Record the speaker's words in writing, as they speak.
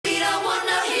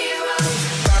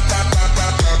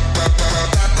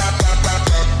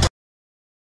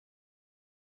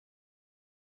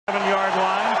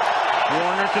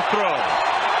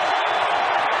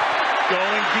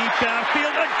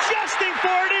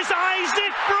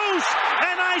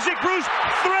Isaac Bruce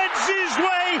threads his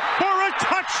way for a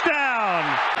touchdown.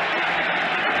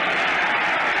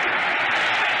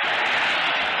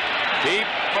 Deep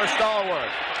for Stallworth.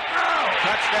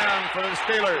 Touchdown for the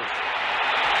Steelers.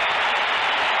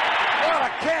 What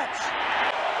a catch.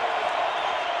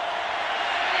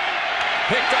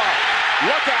 Picked off.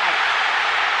 Look out.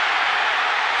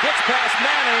 Gets past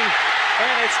Manning.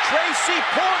 And it's Tracy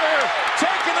Porter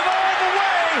taking it all the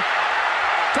way.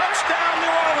 Touchdown,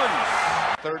 New Orleans.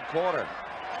 Third quarter.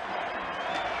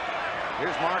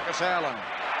 Here's Marcus Allen.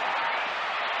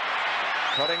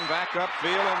 Cutting back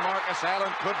upfield, and Marcus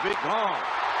Allen could be gone.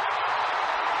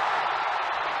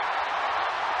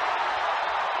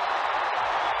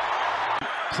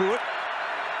 Pruitt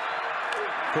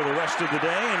for the rest of the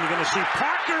day, and you're going to see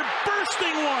Parker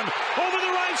bursting one over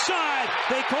the right side.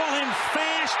 They call him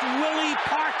Fast Willie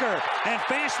Parker, and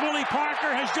Fast Willie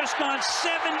Parker has just gone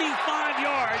 75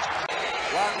 yards.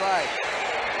 Flat right.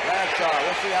 Bradshaw,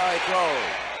 we'll see how he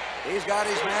throws. He's got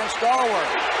his man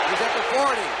Stallworth. He's at the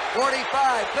 40,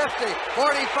 45, 50, 45,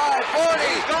 40.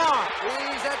 He's gone.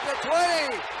 He's at the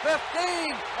 20,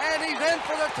 15, and he's in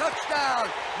for the touchdown.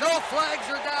 No flags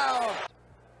are down.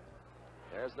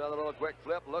 There's another little quick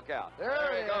flip. Look out. There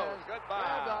he goes. is. Goodbye.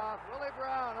 Handoff. Willie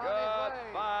Brown on his way.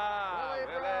 Goodbye,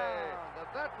 Willie Brown, the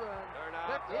veteran.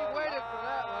 He waited for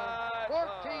that one.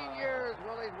 14 years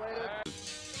Willie's waited.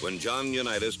 When John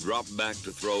Unitas dropped back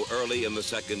to throw early in the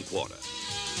second quarter.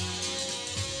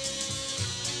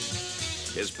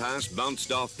 His pass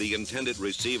bounced off the intended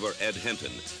receiver, Ed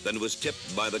Hinton, then was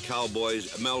tipped by the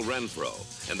Cowboys' Mel Renfro,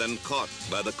 and then caught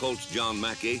by the Colts' John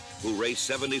Mackey, who raced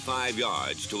 75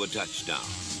 yards to a touchdown.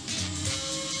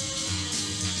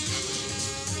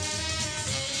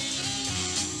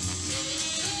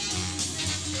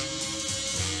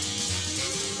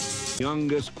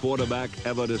 Youngest quarterback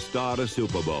ever to start a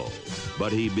Super Bowl,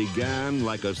 but he began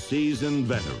like a seasoned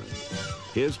veteran.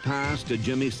 His pass to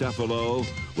Jimmy Cephalo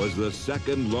was the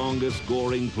second longest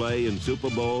scoring play in Super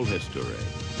Bowl history.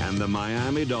 And the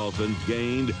Miami Dolphins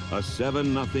gained a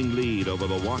 7-0 lead over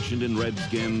the Washington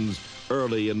Redskins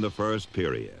early in the first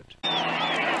period. And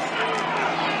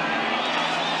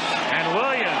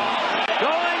Williams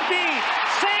going deep.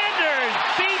 Sanders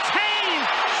beats Haynes.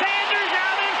 Sanders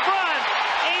out in front.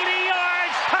 80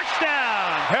 yards,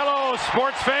 touchdown. Hello,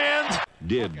 sports fans.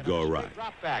 Did go right.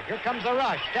 Drop back. Here comes the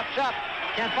rush. Steps up.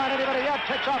 Can't find anybody yet.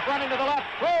 Takes off running to the left.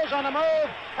 Rolls on the move.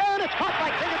 And it's caught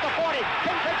by King at the 40.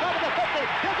 King takes over the 50.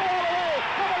 He'll go all the way.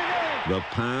 Nobody knows. The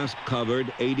pass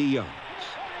covered 80 yards.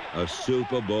 A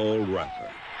Super Bowl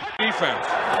record. Defense.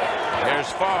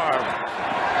 Here's Favre.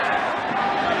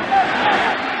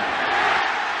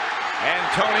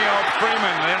 Antonio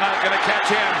Freeman. They're not going to catch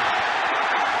him.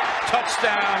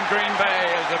 Touchdown, Green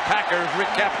Bay, as the Packers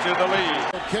recapture the lead.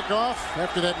 Kickoff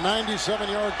after that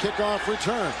 97-yard kickoff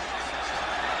return.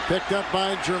 Picked up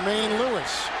by Jermaine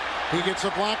Lewis. He gets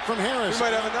a block from Harris. We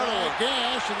might have another one.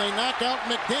 Gash, and they knock out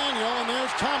McDaniel, and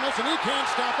there's Thomas, and he can't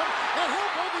stop him, and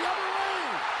he'll go the other way.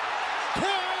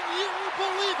 Can you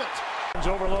believe it?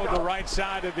 Overload the right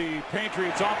side of the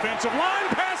Patriots offensive line.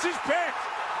 Pass is picked.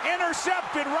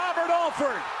 Intercepted. Robert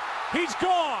Alford. He's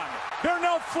gone. There are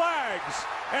no flags.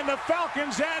 And the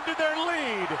Falcons add to their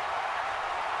lead.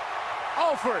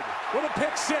 Alford with a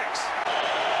pick six.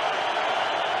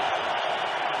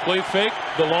 Play fake,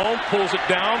 the long, pulls it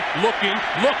down, looking,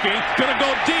 gonna go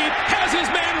deep, has his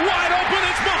man wide open,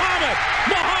 it's Muhammad!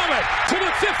 Muhammad to the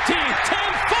 15, 10,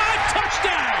 5,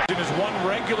 touchdown! In his one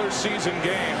regular season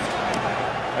game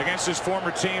against his former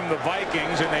team, the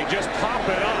Vikings, and they just pop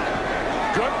it up.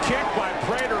 Good kick by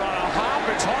Prater on a hop,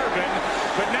 it's Harbin,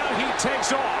 but now he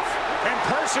takes off, and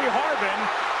Percy Harbin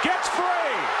gets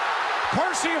free.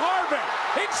 Percy Harbin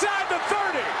inside the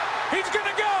 30, he's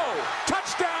gonna go!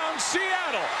 Touchdown,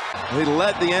 Seattle! He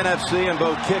led the NFC in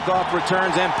both kickoff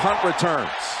returns and punt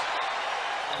returns.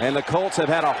 And the Colts have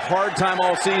had a hard time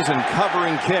all season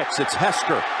covering kicks. It's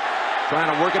Hester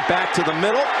trying to work it back to the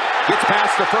middle. Gets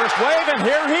past the first wave, and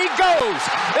here he goes.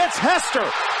 It's Hester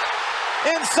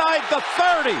inside the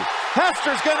 30.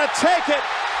 Hester's going to take it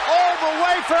all the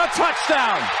way for a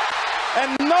touchdown.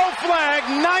 And no flag,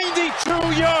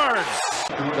 92 yards.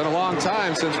 Been a long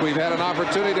time since we've had an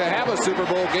opportunity to have a Super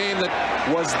Bowl game that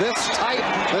was this tight,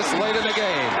 this late in the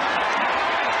game.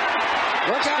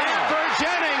 Look out!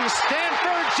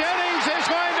 Stanford Jennings is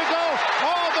going to go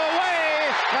all the way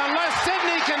unless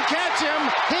Sidney can catch him.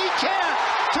 He can't.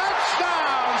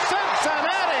 Touchdown,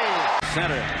 Cincinnati!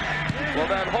 Center.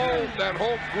 Well, that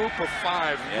whole group of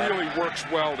five really works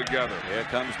well together. Here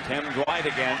comes Tim Dwight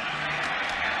again.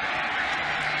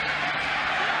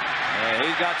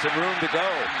 He's got some room to go.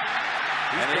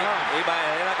 They're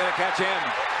not going to catch him.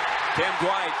 Tim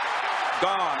Dwight,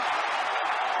 gone.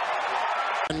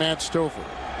 And Matt Stover.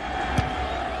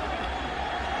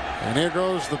 And here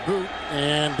goes the boot,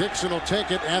 and Dixon will take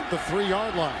it at the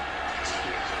 3-yard line.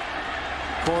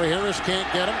 Corey Harris can't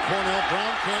get him. Cornell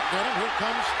Brown can't get him. Here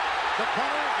comes the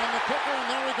punter and the kicker, and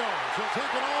there he goes. He'll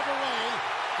take it all the way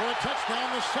for a touchdown,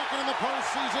 the second in the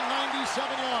postseason,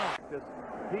 97 yards.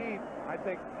 He, I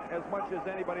think, as much as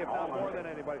anybody, if not more than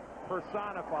anybody,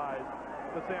 personifies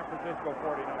the San Francisco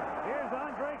 49ers. Here's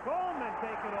Andre Coleman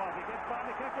taking off. He gets by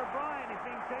the kicker, Brian. He's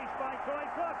being chased by Troy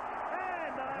Cook.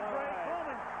 And Andre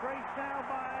Coleman, traced down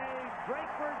by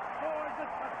Drakeford, scores a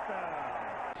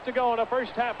touchdown. To go in the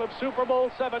first half of Super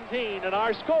Bowl 17, and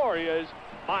our score is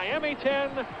Miami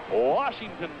 10,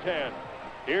 Washington 10.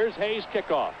 Here's Hayes'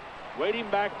 kickoff. Waiting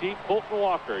back deep, Fulton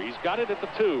Walker. He's got it at the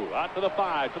 2, out to the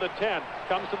 5, to the 10,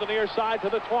 comes to the near side to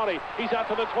the 20. He's out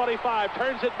to the 25,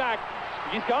 turns it back.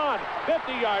 He's gone.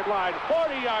 50-yard line,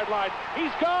 40-yard line.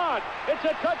 He's gone. It's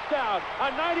a touchdown. A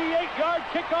 98-yard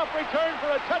kickoff return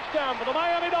for a touchdown for the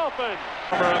Miami Dolphins.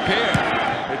 Up here.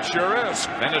 It sure is.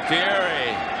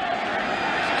 Vinatieri.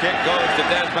 Kick goes to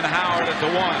Desmond Howard at the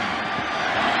 1.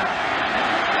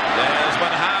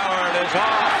 Desmond Howard is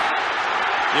off.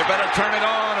 You better turn it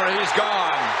on or he's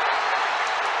gone.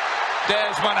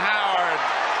 Desmond Howard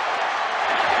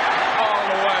all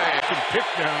the way. Some pick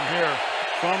down here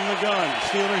from the gun.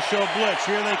 Steelers show blitz.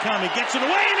 Here they come. He gets it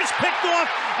away, and it's picked off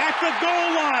at the goal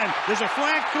line. There's a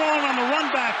flag thrown on the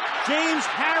run back. James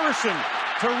Harrison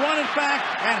to run it back,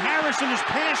 and Harrison is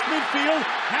past midfield.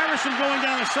 Harrison going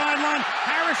down the sideline.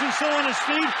 Harrison still on his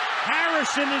feet.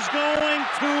 Harrison is going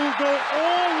to go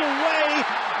all the way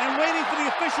and waiting for the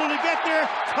official to get there.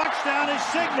 Touchdown is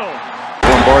signaled.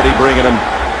 Lombardi bringing him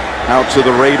out to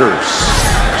the Raiders.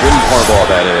 Jim Harbaugh,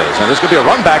 that is. And this could be a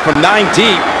run back from 9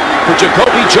 deep for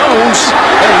Jacoby Jones.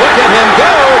 And look at him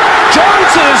go.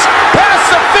 Jones is past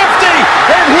the 50,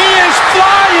 and he is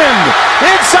flying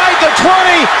inside the 20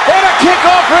 on a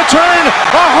kickoff return.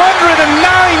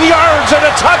 109 yards and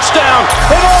a touchdown,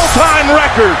 an all-time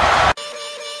record.